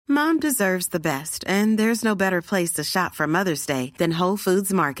Mom deserves the best, and there's no better place to shop for Mother's Day than Whole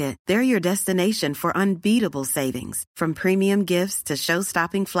Foods Market. They're your destination for unbeatable savings, from premium gifts to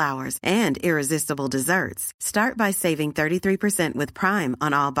show-stopping flowers and irresistible desserts. Start by saving 33% with Prime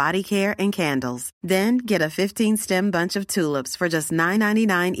on all body care and candles. Then get a 15-stem bunch of tulips for just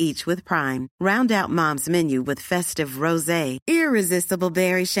 $9.99 each with Prime. Round out Mom's menu with festive rosé, irresistible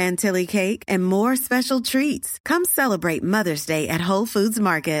berry chantilly cake, and more special treats. Come celebrate Mother's Day at Whole Foods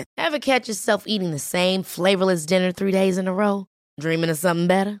Market. Ever catch yourself eating the same flavorless dinner 3 days in a row? Dreaming of something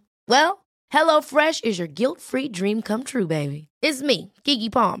better? Well, HelloFresh is your guilt-free dream come true, baby. It's me,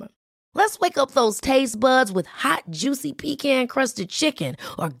 Keke Palmer. Let's wake up those taste buds with hot, juicy pecan-crusted chicken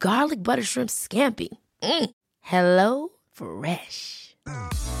or garlic butter shrimp scampi. Hello Fresh.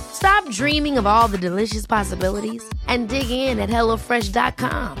 Stop dreaming of all the delicious possibilities and dig in at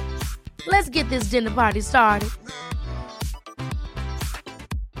HelloFresh.com. Let's get this dinner party started.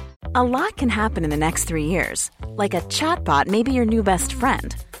 A lot can happen in the next 3 years. Like a chatbot may be your new best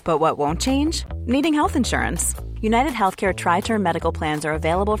friend. But what won't change? Needing health insurance. United Healthcare Tri-Term Medical Plans are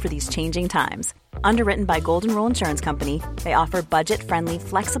available for these changing times. Underwritten by Golden Rule Insurance Company, they offer budget-friendly,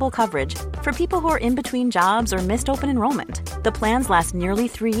 flexible coverage for people who are in between jobs or missed open enrollment. The plans last nearly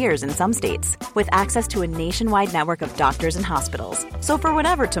 3 years in some states, with access to a nationwide network of doctors and hospitals. So for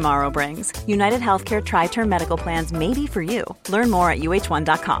whatever tomorrow brings, United Healthcare Tri-Term Medical Plans may be for you. Learn more at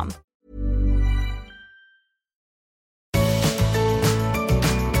uh1.com.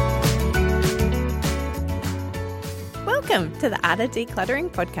 Welcome to the Art of Decluttering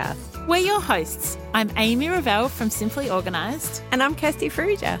podcast. We're your hosts. I'm Amy Revell from Simply Organised. And I'm Kirsty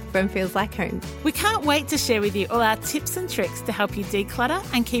Farrugia from Feels Like Home. We can't wait to share with you all our tips and tricks to help you declutter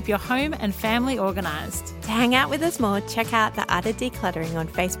and keep your home and family organised. To hang out with us more, check out the Art of Decluttering on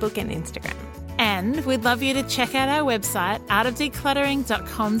Facebook and Instagram. And we'd love you to check out our website,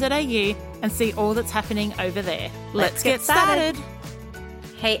 artofdecluttering.com.au, and see all that's happening over there. Let's get started.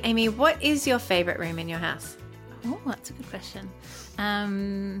 Hey, Amy, what is your favourite room in your house? Oh, that's a good question.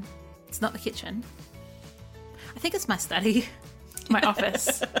 It's not the kitchen. I think it's my study, my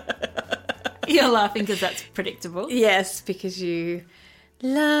office. You're laughing because that's predictable. Yes, because you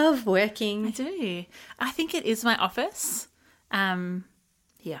love working. I do. I think it is my office.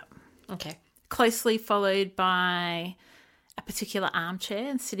 Yeah. Okay. Closely followed by a particular armchair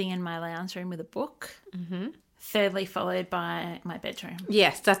and sitting in my lounge room with a book. Mm-hmm. Thirdly, followed by my bedroom.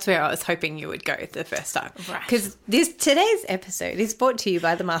 Yes, that's where I was hoping you would go the first time. Right. Because today's episode is brought to you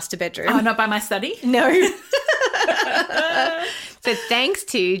by the master bedroom. Oh, not by my study? No. So thanks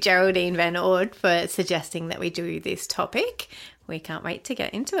to Geraldine Van Ord for suggesting that we do this topic. We can't wait to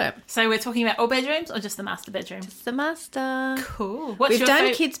get into it. So we're talking about all bedrooms or just the master bedroom? Just the master. Cool. We've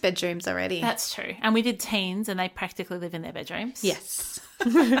done kids' bedrooms already. That's true. And we did teens and they practically live in their bedrooms. Yes.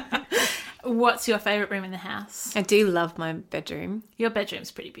 What's your favourite room in the house? I do love my bedroom. Your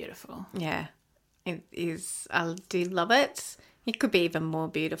bedroom's pretty beautiful. Yeah, it is. I do love it. It could be even more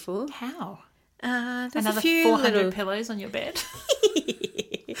beautiful. How? There's Another a few 400 pillows on your bed?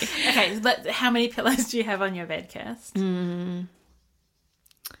 Okay, how many pillows do you have on your bed, Kirst?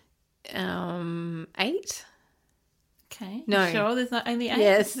 8. Okay. No. You sure there's not only 8?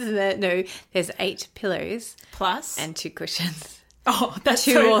 Yes, no. There's 8 pillows Plus? and 2 cushions. Oh, that's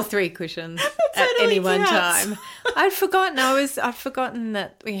 2 or 3 cushions at any one time. I'd forgotten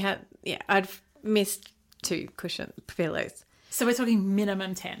that we had. Yeah, I'd missed 2 pillows. So we're talking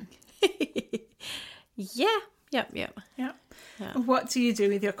minimum 10. Yeah. Yep. Yeah. What do you do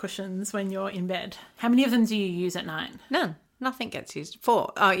with your cushions when you're in bed? How many of them do you use at night? None. Nothing gets used.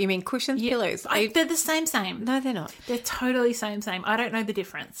 4. Oh, you mean cushions, pillows? They're the same. No, they're not. They're totally same. I don't know the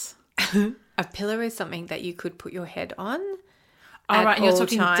difference. A pillow is something that you could put your head on. Oh, right. You're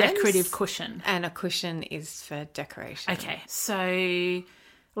talking times, decorative cushion. And a cushion is for decoration. Okay. So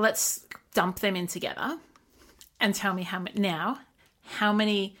let's dump them in together and tell me how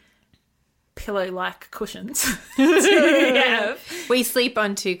many pillow-like cushions do we have? We sleep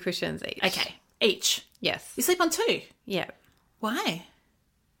on 2 cushions each. Okay. Each? Yes. You sleep on 2? Yeah. Why?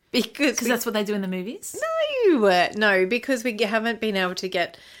 Because that's what they do in the movies? No, because we haven't been able to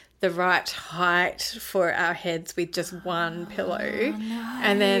get the right height for our heads with just one pillow. No.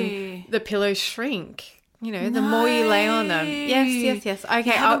 And then the pillows shrink. You know, the more you lay on them. Yes. Okay,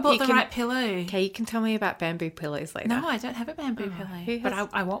 you haven't bought the right pillow. Okay, you can tell me about bamboo pillows later. No, I don't have a bamboo pillow, but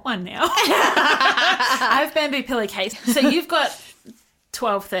I want one now. I have bamboo pillowcase. So you've got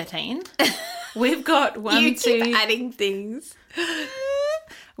 12, 13. We've got 1, you 2... keep adding things.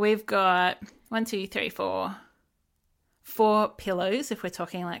 We've got 1, 2, 3, 4 pillows, if we're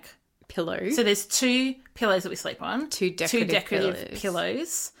talking like... Pillows. So there's 2 pillows that we sleep on. 2 decorative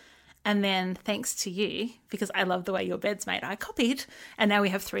pillows. And then thanks to you, because I love the way your bed's made, I copied. And now we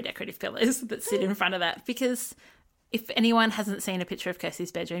have 3 decorative pillows that sit in front of that. Because if anyone hasn't seen a picture of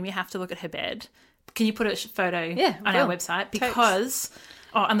Kirsty's bedroom, you have to look at her bed. Can you put a photo on our website? Because,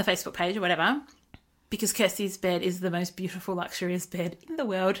 or on the Facebook page or whatever, because Kirsty's bed is the most beautiful, luxurious bed in the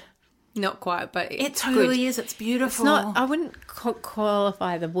world. Not quite, but It totally is. It's beautiful. It's not, I wouldn't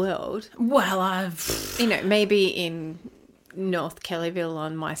qualify the world. Well, I've... You know, maybe in North Kellyville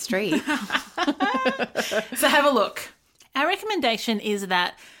on my street. So have a look. Our recommendation is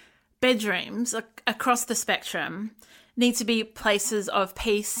that bedrooms across the spectrum need to be places of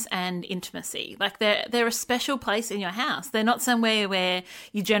peace and intimacy. Like they're a special place in your house. They're not somewhere where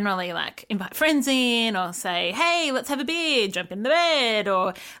you generally like invite friends in or say, hey, let's have a beer, jump in the bed,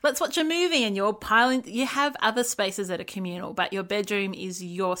 or let's watch a movie, and you're piling. You have other spaces that are communal, but your bedroom is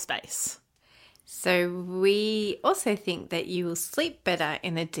your space. So we also think that you will sleep better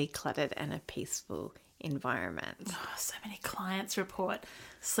in a decluttered and a peaceful environment. Oh, so many clients report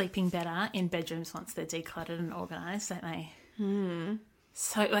sleeping better in bedrooms once they're decluttered and organised, don't they?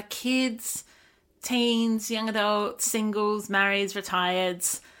 So like kids, teens, young adults, singles, marrieds,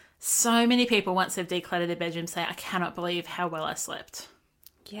 retireds, so many people once they've decluttered their bedroom say, I cannot believe how well I slept.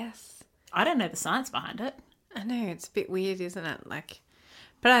 Yes. I don't know the science behind it. I know, it's a bit weird, isn't it? Like,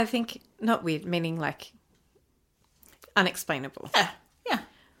 but I think not weird, meaning like unexplainable. Yeah.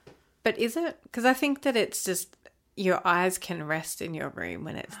 But is it? Because I think that it's just your eyes can rest in your room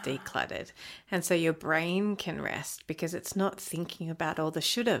when it's decluttered. And so your brain can rest because it's not thinking about all the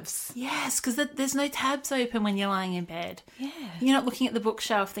should-haves. Yes, because there's no tabs open when you're lying in bed. Yeah. You're not looking at the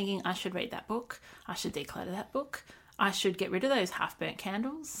bookshelf thinking, I should read that book. I should declutter that book. I should get rid of those half-burnt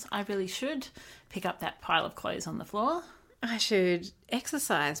candles. I really should pick up that pile of clothes on the floor. I should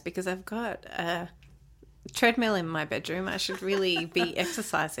exercise because I've got a treadmill in my bedroom. I should really be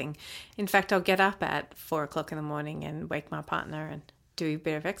exercising. In fact, I'll get up at 4 o'clock in the morning and wake my partner and do a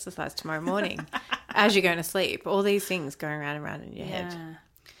bit of exercise tomorrow morning as you're going to sleep. All these things going around and around in your head.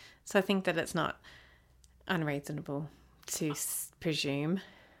 So I think that it's not unreasonable to presume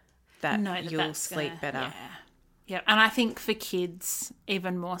that you'll sleep better. Yeah, and I think for kids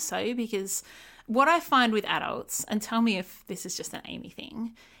even more so, because what I find with adults, and tell me if this is just an Amy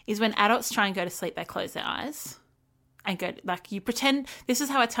thing, is when adults try and go to sleep, they close their eyes and go, like, you pretend. This is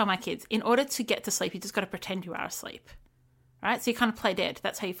how I tell my kids, in order to get to sleep, you just got to pretend you are asleep, right? So you kind of play dead.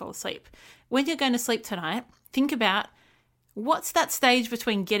 That's how you fall asleep. When you're going to sleep tonight, think about what's that stage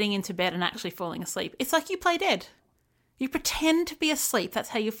between getting into bed and actually falling asleep. It's like you play dead. You pretend to be asleep. That's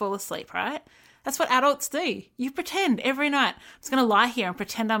how you fall asleep, right? That's what adults do. You pretend every night. I'm just going to lie here and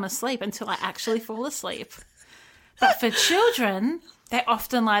pretend I'm asleep until I actually fall asleep. But for children, they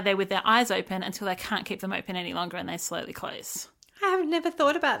often lie there with their eyes open until they can't keep them open any longer and they slowly close. I have never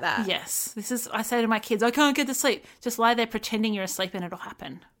thought about that. Yes. I say to my kids, I can't get to sleep. Just lie there pretending you're asleep and it'll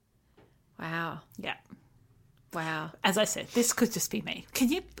happen. Wow. Yeah. Wow. As I said, this could just be me.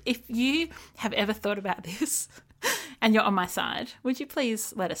 If you have ever thought about this and you're on my side, would you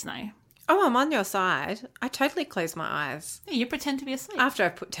please let us know? Oh, I'm on your side. I totally close my eyes. Yeah, you pretend to be asleep. After I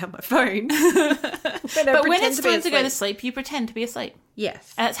put down my phone. But when it's time to go to sleep, you pretend to be asleep.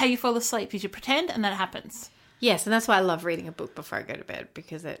 Yes. And that's how you fall asleep, is you pretend and that happens. Yes, and that's why I love reading a book before I go to bed,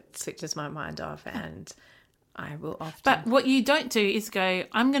 because it switches my mind off and I will often... But what you don't do is go,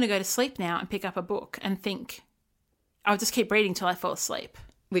 I'm going to go to sleep now and pick up a book and think, I'll just keep reading till I fall asleep.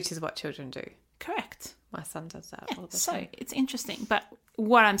 Which is what children do. Correct. My son does that all the So time. it's interesting. But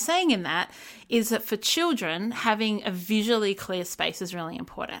what I'm saying in that is that for children, having a visually clear space is really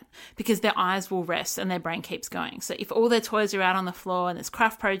important because their eyes will rest and their brain keeps going. So if all their toys are out on the floor and there's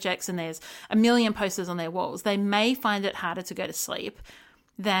craft projects and there's a million posters on their walls, they may find it harder to go to sleep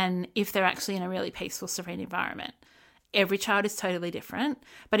than if they're actually in a really peaceful, serene environment. Every child is totally different.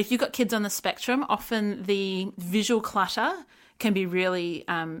 But if you've got kids on the spectrum, often the visual clutter can be really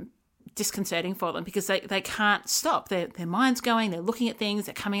disconcerting for them because they can't stop. Their mind's going, they're looking at things,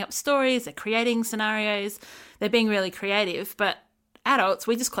 they're coming up with stories, they're creating scenarios, they're being really creative. But adults,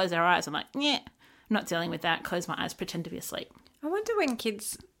 we just close our eyes. I'm like, yeah, I'm not dealing with that. Close my eyes, pretend to be asleep. I wonder when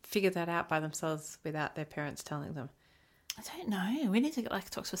kids figure that out by themselves without their parents telling them. I don't know. We need to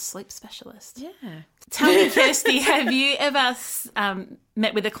talk to a sleep specialist. Yeah. Tell me, Kirsty, have you ever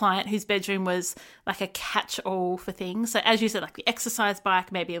met with a client whose bedroom was like a catch-all for things? So as you said, like the exercise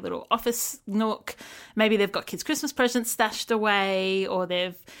bike, maybe a little office nook, maybe they've got kids' Christmas presents stashed away, or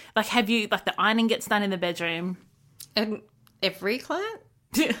they've have you the ironing gets done in the bedroom? And every client?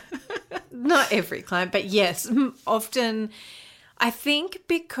 Not every client, but yes, often. I think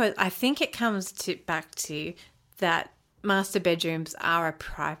it comes back to that master bedrooms are a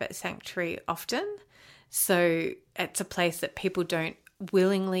private sanctuary often. So it's a place that people don't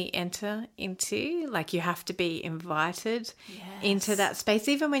willingly enter into. Like, you have to be invited into that space,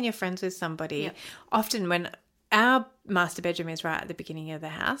 even when you're friends with somebody. Yep. Often when our master bedroom is right at the beginning of the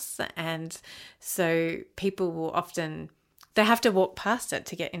house, and so people will often, they have to walk past it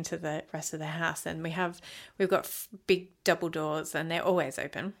to get into the rest of the house. And we've got big double doors, and they're always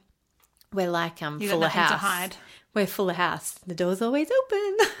open. We're like full of house. To hide. We're full of house. The door's always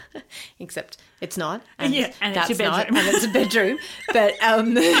open, except it's not. And, and that's it's your not, bedroom. and it's a bedroom. But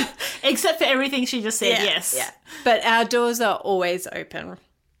except for everything she just said, yes. Yeah. But our doors are always open.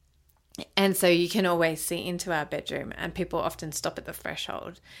 And so you can always see into our bedroom, and people often stop at the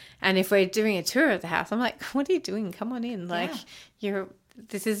threshold. And if we're doing a tour of the house, I'm like, what are you doing? Come on in. Like,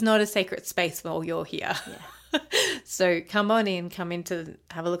 this is not a sacred space while you're here. Yeah. So come on in, come in to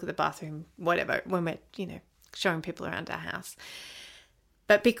have a look at the bathroom, whatever, when we're, showing people around our house.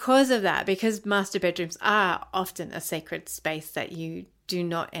 But because of that, because master bedrooms are often a sacred space that you do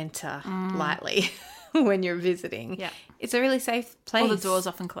not enter lightly when you're visiting, it's a really safe place. Or the door's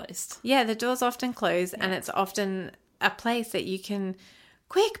often closed. Yeah, the door's often closed, and it's often a place that you can,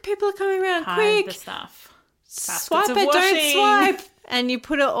 quick, people are coming around, Hide quick. the stuff. Swipe it, don't swipe. And you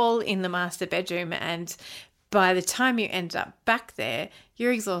put it all in the master bedroom, and by the time you end up back there,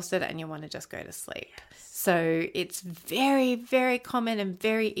 you're exhausted and you want to just go to sleep. So it's very, very common and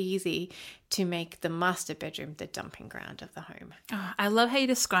very easy to make the master bedroom the dumping ground of the home. Oh, I love how you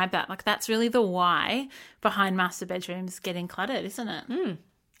describe that. Like, that's really the why behind master bedrooms getting cluttered, isn't it? I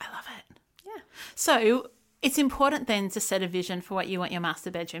love it. Yeah. So it's important then to set a vision for what you want your master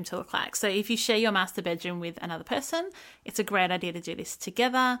bedroom to look like. So if you share your master bedroom with another person, it's a great idea to do this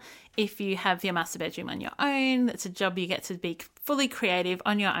together. If you have your master bedroom on your own, it's a job you get to be fully creative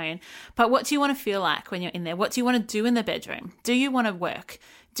on your own. But what do you want to feel like when you're in there? What do you want to do in the bedroom? Do you want to work?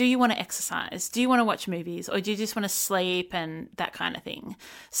 Do you want to exercise? Do you want to watch movies? Or do you just want to sleep and that kind of thing?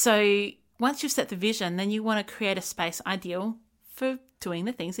 So once you've set the vision, then you want to create a space ideal for doing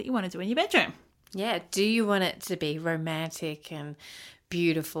the things that you want to do in your bedroom. Yeah. Do you want it to be romantic and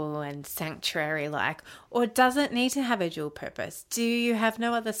beautiful and sanctuary-like, or does it need to have a dual purpose? Do you have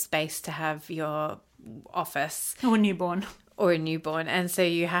no other space to have your office? Or a newborn. And so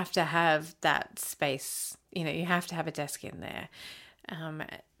you have to have that space, you have to have a desk in there.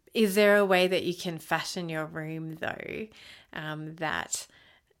 Is there a way that you can fashion your room, though, that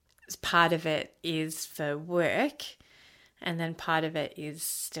part of it is for work, and then part of it is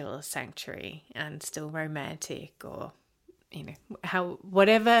still a sanctuary and still romantic, or,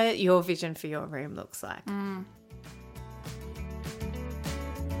 whatever your vision for your room looks like.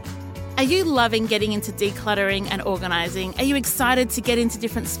 Are you loving getting into decluttering and organising? Are you excited to get into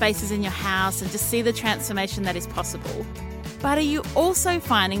different spaces in your house and just see the transformation that is possible? But are you also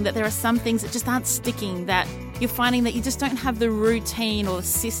finding that there are some things that just aren't sticking, that you're finding that you just don't have the routine or the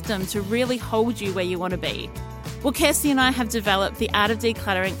system to really hold you where you want to be? Well, Kirsty and I have developed the Art of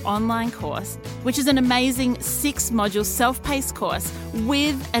Decluttering online course, which is an amazing 6-module self-paced course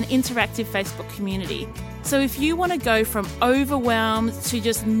with an interactive Facebook community. So if you want to go from overwhelmed to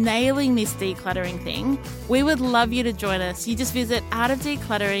just nailing this decluttering thing, we would love you to join us. You just visit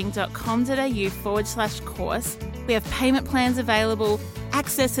artofdecluttering.com.au/course. We have payment plans available.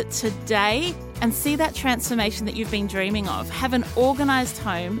 Access it today and see that transformation that you've been dreaming of. Have an organised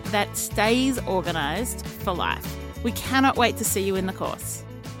home that stays organised for life. We cannot wait to see you in the course.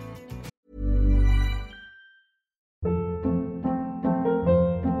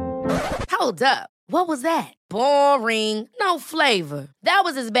 Hold up. What was that? Boring. No flavor. That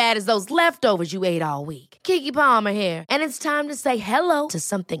was as bad as those leftovers you ate all week. Keke Palmer here, and it's time to say hello to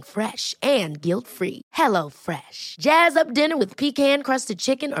something fresh and guilt-free. Hello Fresh. Jazz up dinner with pecan-crusted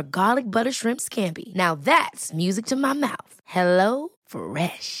chicken or garlic butter shrimp scampi. Now that's music to my mouth. Hello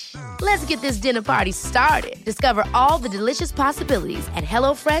Fresh. Let's get this dinner party started. Discover all the delicious possibilities at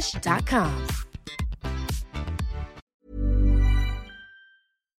HelloFresh.com.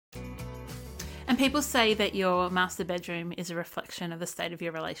 And people say that your master bedroom is a reflection of the state of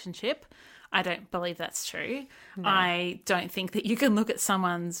your relationship. I don't believe that's true. No. I don't think that you can look at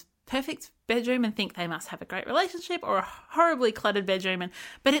someone's perfect bedroom and think they must have a great relationship, or a horribly cluttered bedroom.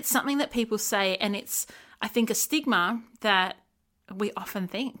 But it's something that people say, and it's, I think, a stigma that we often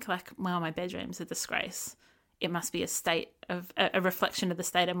think, like, well, my bedroom's a disgrace. It must be a reflection of the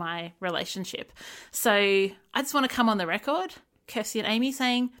state of my relationship. So I just want to come on the record, Kirsty and Amy,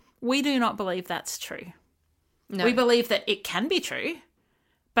 saying we do not believe that's true. No. We believe that it can be true,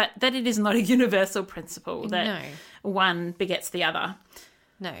 but that it is not a universal principle that one begets the other.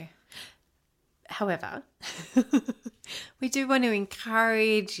 No. However, we do want to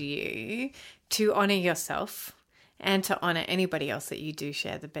encourage you to honour yourself and to honour anybody else that you do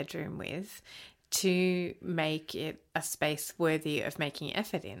share the bedroom with, to make it a space worthy of making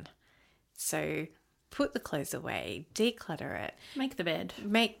effort in. So put the clothes away, declutter it. Make the bed.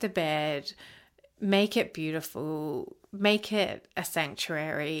 Make the bed. Make it beautiful. Make it a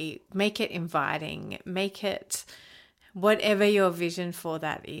sanctuary. Make it inviting. Make it whatever your vision for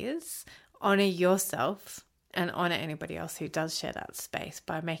that is. Honour yourself and honour anybody else who does share that space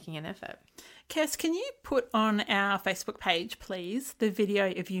by making an effort. Kirst, can you put on our Facebook page, please, the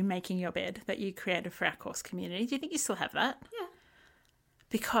video of you making your bed that you created for our course community? Do you think you still have that? Yeah.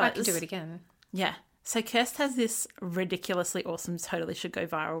 Because I can do it again. Yeah. So Kirst has this ridiculously awesome, totally should go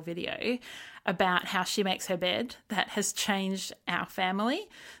viral video about how she makes her bed that has changed our family.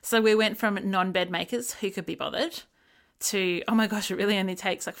 So we went from non-bed makers who could be bothered to, oh my gosh, it really only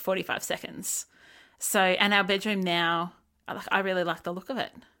takes like 45 seconds. So, and our bedroom now, I really like the look of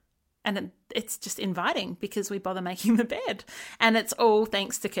it. And it's just inviting because we bother making the bed. And it's all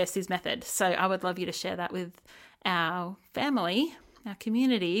thanks to Kirsty's method. So I would love you to share that with our family, our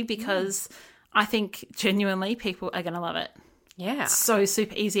community, because I think genuinely people are going to love it. Yeah. It's so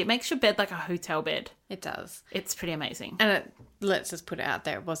super easy. It makes your bed like a hotel bed. It does. It's pretty amazing. And let's just put it out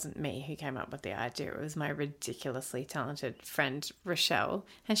there, it wasn't me who came up with the idea. It was my ridiculously talented friend, Rochelle.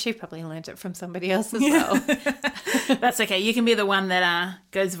 And she probably learned it from somebody else as well. That's okay. You can be the one that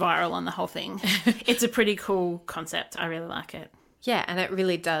goes viral on the whole thing. It's a pretty cool concept. I really like it. Yeah, and it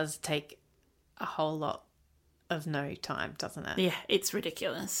really does take a whole lot of no time, doesn't it? Yeah, it's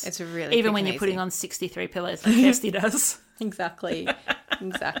ridiculous. It's really even when you're putting on 63 pillows like Kirsty does. Exactly.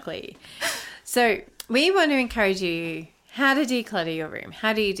 So we want to encourage you how to declutter your room.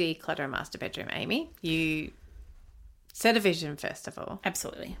 How do you declutter a master bedroom, Amy? You set a vision first of all.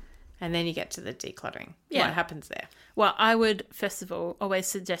 Absolutely. And then you get to the decluttering. Yeah. What happens there? Well, I would, first of all, always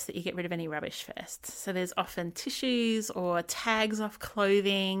suggest that you get rid of any rubbish first. So there's often tissues or tags off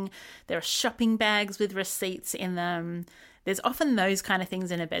clothing. There are shopping bags with receipts in them. There's often those kind of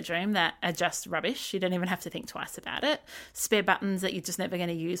things in a bedroom that are just rubbish. You don't even have to think twice about it. Spare buttons that you're just never going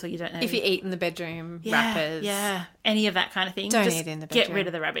to use or you don't know. If you eat in the bedroom, wrappers. Yeah, any of that kind of thing. Don't just eat in the bedroom. Get rid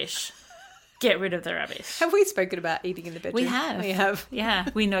of the rubbish. Get rid of the rubbish. Have we spoken about eating in the bedroom? We have. Yeah,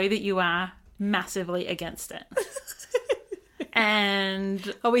 we know that you are massively against it.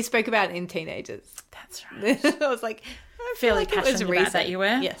 And we spoke about it in teenagers. That's right. I was like, I feel Fairly like it was passionate about recent. that you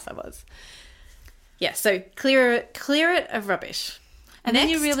were. Yes, I was. Yeah, so clear it of rubbish. And Next. then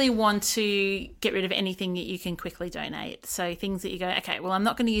you really want to get rid of anything that you can quickly donate. So things that you go, okay, well, I'm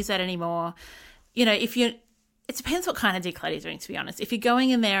not going to use that anymore. You know, it depends what kind of declutter you're doing, to be honest. If you're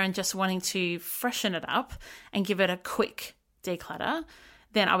going in there and just wanting to freshen it up and give it a quick declutter,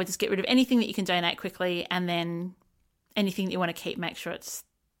 then I would just get rid of anything that you can donate quickly, and then anything that you want to keep, make sure it's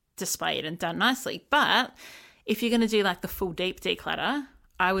displayed and done nicely. But if you're going to do like the full deep declutter,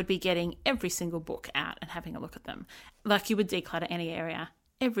 I would be getting every single book out and having a look at them. Like you would declutter any area,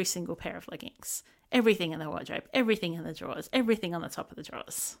 every single pair of leggings, everything in the wardrobe, everything in the drawers, everything on the top of the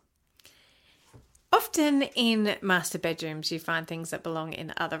drawers. Often in master bedrooms, you find things that belong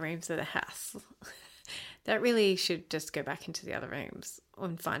in other rooms of the house. That really should just go back into the other rooms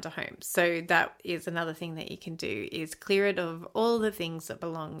and find a home. So that is another thing that you can do, is clear it of all the things that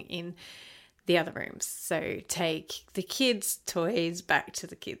belong in the other rooms. So take the kids' toys back to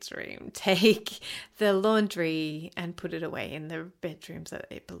the kids' room. Take the laundry and put it away in the bedrooms that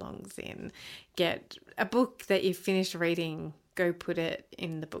it belongs in. Get a book that you've finished reading, go put it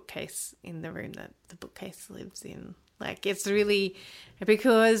in the bookcase in the room that the bookcase lives in. Like, it's really,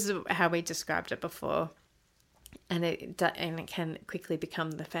 because how we described it before, and it can quickly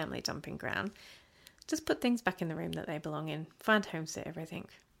become the family dumping ground. Just put things back in the room that they belong in. Find homes for everything.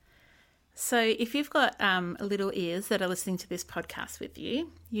 So if you've got little ears that are listening to this podcast with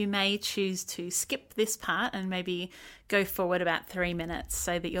you, you may choose to skip this part and maybe go forward about 3 minutes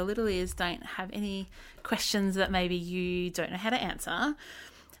so that your little ears don't have any questions that maybe you don't know how to answer.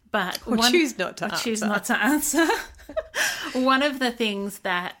 But choose not to answer. One of the things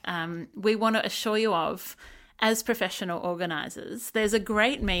that we want to assure you of as professional organisers, there's a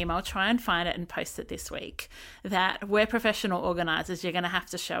great meme, I'll try and find it and post it this week, that we're professional organisers, you're going to have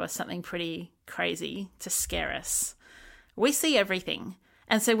to show us something pretty crazy to scare us. We see everything.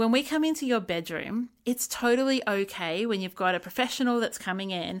 And so when we come into your bedroom, it's totally okay when you've got a professional that's coming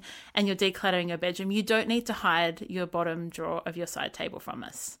in and you're decluttering your bedroom. You don't need to hide your bottom drawer of your side table from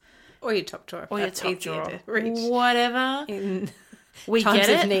us. Or your top drawer. Or your top drawer. To reach whatever. We times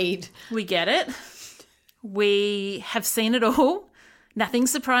get it. We get it. We have seen it all. Nothing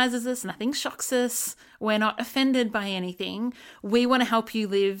surprises us, nothing shocks us. We're not offended by anything. We want to help you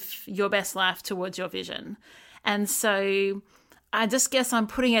live your best life towards your vision. And so I just guess I'm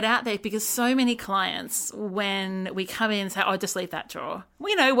putting it out there because so many clients, when we come in and say, oh, just leave that drawer.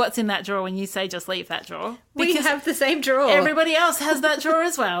 We know what's in that drawer when you say just leave that drawer. We have the same drawer. Everybody else has that drawer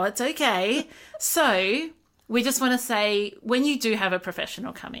as well. It's okay. So we just want to say, when you do have a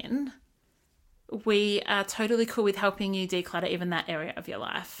professional come in, we are totally cool with helping you declutter even that area of your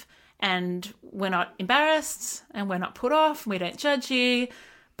life. And we're not embarrassed and we're not put off. We don't judge you.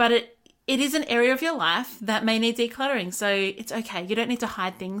 But it is an area of your life that may need decluttering. So it's okay. You don't need to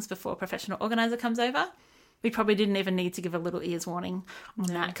hide things before a professional organizer comes over. We probably didn't even need to give a little ears warning on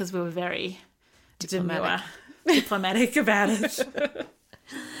that because we were very diplomatic about it.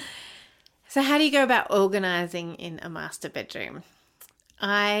 So how do you go about organising in a master bedroom?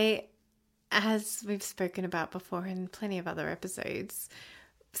 As we've spoken about before in plenty of other episodes,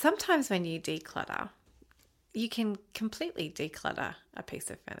 sometimes when you declutter, you can completely declutter a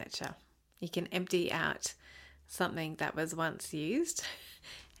piece of furniture. You can empty out something that was once used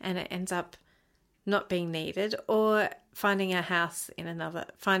and it ends up not being needed, or finding a home in another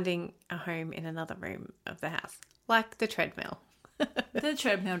room of the house, like the treadmill. The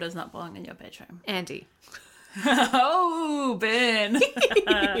treadmill does not belong in your bedroom. Andy. Oh, Ben.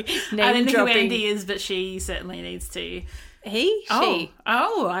 I don't know who Andy is, but she certainly needs to. He? She?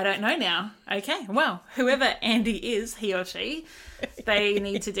 Oh, I don't know now. Okay, well, whoever Andy is, he or she, they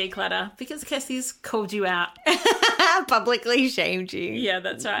need to declutter because Kessie's called you out. Publicly shamed you. Yeah,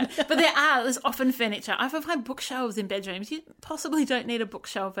 that's right. But there's often furniture. I've had bookshelves in bedrooms. You possibly don't need a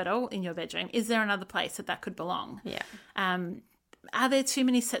bookshelf at all in your bedroom. Is there another place that could belong? Yeah. Are there too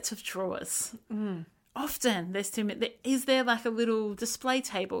many sets of drawers? Often there's too many. Is there like a little display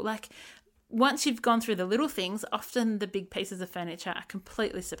table? Like, once you've gone through the little things, often the big pieces of furniture are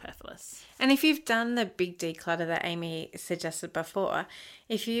completely superfluous. And if you've done the big declutter that Amy suggested before,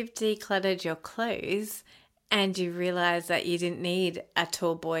 if you've decluttered your clothes and you realise that you didn't need a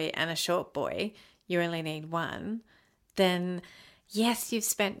tall boy and a short boy, you only need one, then yes, you've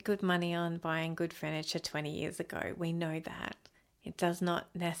spent good money on buying good furniture 20 years ago. We know that. It does not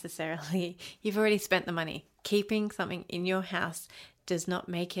necessarily, you've already spent the money. Keeping something in your house does not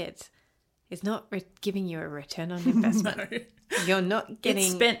make it, it's not giving you a return on investment. No. You're not getting...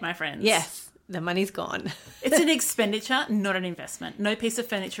 It's spent, my friends. Yes, the money's gone. It's an expenditure, not an investment. No piece of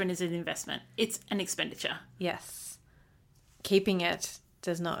furniture is an investment. It's an expenditure. Yes. Keeping it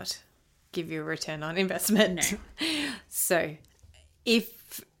does not give you a return on investment. No. So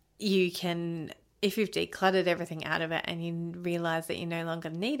if you've decluttered everything out of it and you realise that you no longer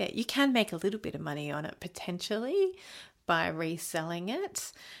need it, you can make a little bit of money on it potentially by reselling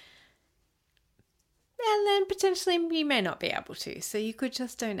it. And then potentially you may not be able to. So you could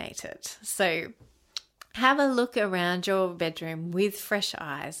just donate it. So have a look around your bedroom with fresh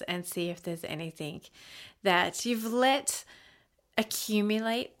eyes and see if there's anything that you've let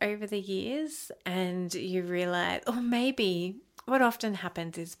accumulate over the years and you realise, or maybe what often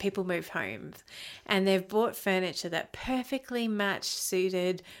happens is people move homes and they've bought furniture that perfectly matched,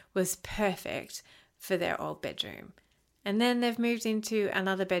 suited, was perfect for their old bedroom. And then they've moved into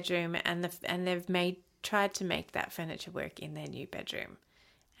another bedroom and they've tried to make that furniture work in their new bedroom.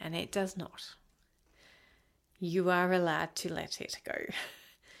 And it does not. You are allowed to let it go.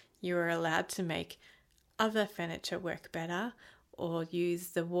 You are allowed to make other furniture work better or use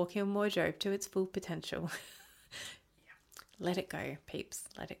the walk-in wardrobe to its full potential. Let it go, peeps.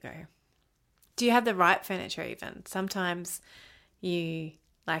 Let it go. Do you have the right furniture even? Sometimes you,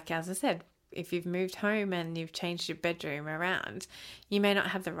 like as I said, if you've moved home and you've changed your bedroom around, you may not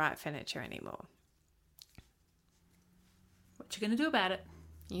have the right furniture anymore. What you going to do about it?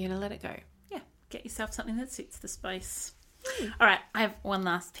 You're going to let it go. Yeah, get yourself something that suits the space. All right, I have one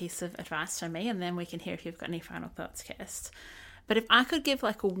last piece of advice from me and then we can hear if you've got any final thoughts, Kirst. But if I could give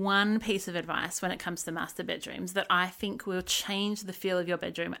like one piece of advice when it comes to master bedrooms that I think will change the feel of your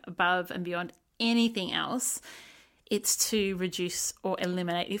bedroom above and beyond anything else, it's to reduce or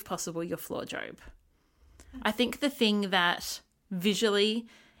eliminate, if possible, your wardrobe. I think the thing that visually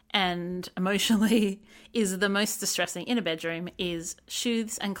and emotionally is the most distressing in a bedroom is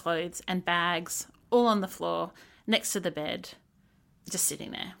shoes and clothes and bags all on the floor next to the bed, just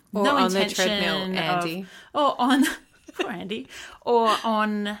sitting there. Or no on intention the treadmill, Andy. Or on... Poor Andy. Or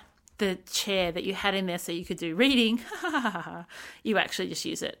on the chair that you had in there so you could do reading. You actually just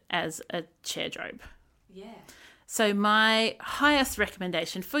use it as a chair drobe. Yeah. So my highest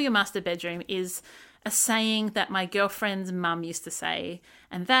recommendation for your master bedroom is a saying that my girlfriend's mum used to say,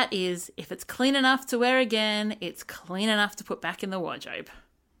 and that is, if it's clean enough to wear again, it's clean enough to put back in the wardrobe.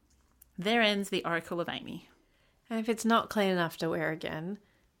 There ends the Oracle of Amy. And if it's not clean enough to wear again,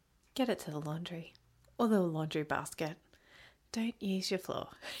 get it to the laundry or the laundry basket. Don't use your floor.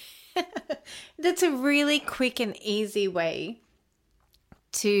 That's a really quick and easy way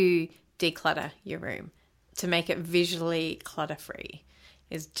to declutter your room, to make it visually clutter-free,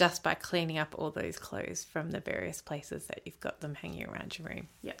 is just by cleaning up all those clothes from the various places that you've got them hanging around your room.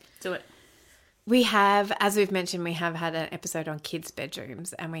 Yep, do it. We have, as we've mentioned, we have had an episode on kids'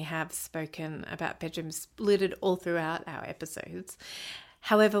 bedrooms, and we have spoken about bedrooms littered all throughout our episodes.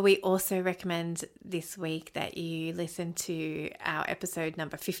 However, we also recommend this week that you listen to our episode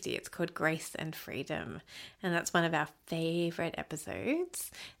number 50. It's called Grace and Freedom, and that's one of our favourite episodes.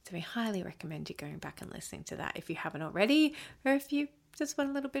 So we highly recommend you going back and listening to that if you haven't already, or if you just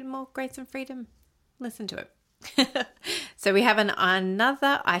want a little bit more grace and freedom, listen to it. So we have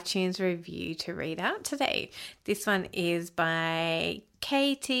another iTunes review to read out today. This one is by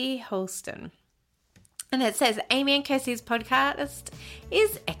Katie Holston. And it says, Amy and Kirsty's podcast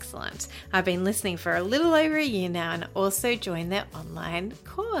is excellent. I've been listening for a little over a year now and also joined their online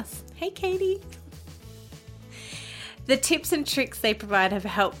course. Hey, Katie. The tips and tricks they provide have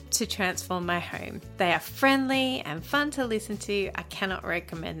helped to transform my home. They are friendly and fun to listen to. I cannot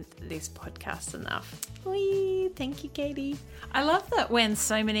recommend this podcast enough. Whee! Thank you, Katie. I love that when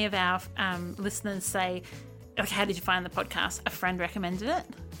so many of our listeners say, okay, how did you find the podcast? A friend recommended it.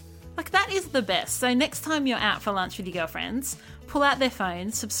 Like, that is the best. So next time you're out for lunch with your girlfriends, pull out their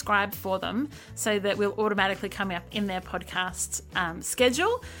phone, subscribe for them so that we'll automatically come up in their podcast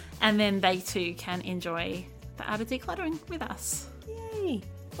schedule, and then they too can enjoy the art of decluttering with us. Yay.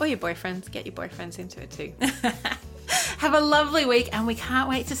 Or your boyfriends. Get your boyfriends into it too. Have a lovely week, and we can't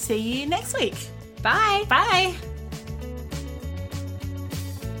wait to see you next week. Bye. Bye.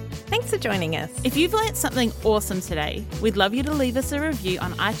 Thanks for joining us. If you've learnt something awesome today, we'd love you to leave us a review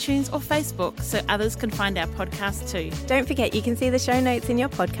on iTunes or Facebook so others can find our podcast too. Don't forget you can see the show notes in your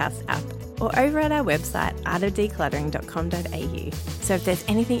podcast app or over at our website, artofdecluttering.com.au. So if there's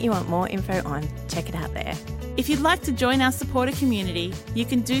anything you want more info on, check it out there. If you'd like to join our supporter community, you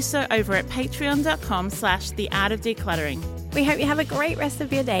can do so over at patreon.com/theartofdecluttering. We hope you have a great rest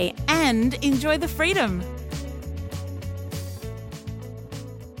of your day and enjoy the freedom.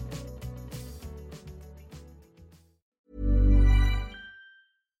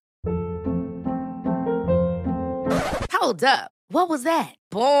 Hold up. What was that?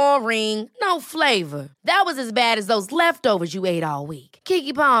 Boring. No flavor. That was as bad as those leftovers you ate all week.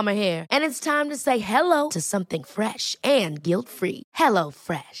 Keke Palmer here, and it's time to say hello to something fresh and guilt-free. Hello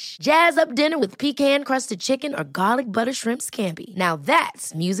Fresh. Jazz up dinner with pecan-crusted chicken or garlic butter shrimp scampi. Now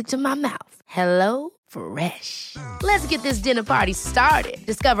that's music to my mouth. Hello Fresh. Let's get this dinner party started.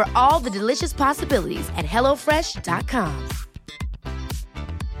 Discover all the delicious possibilities at HelloFresh.com.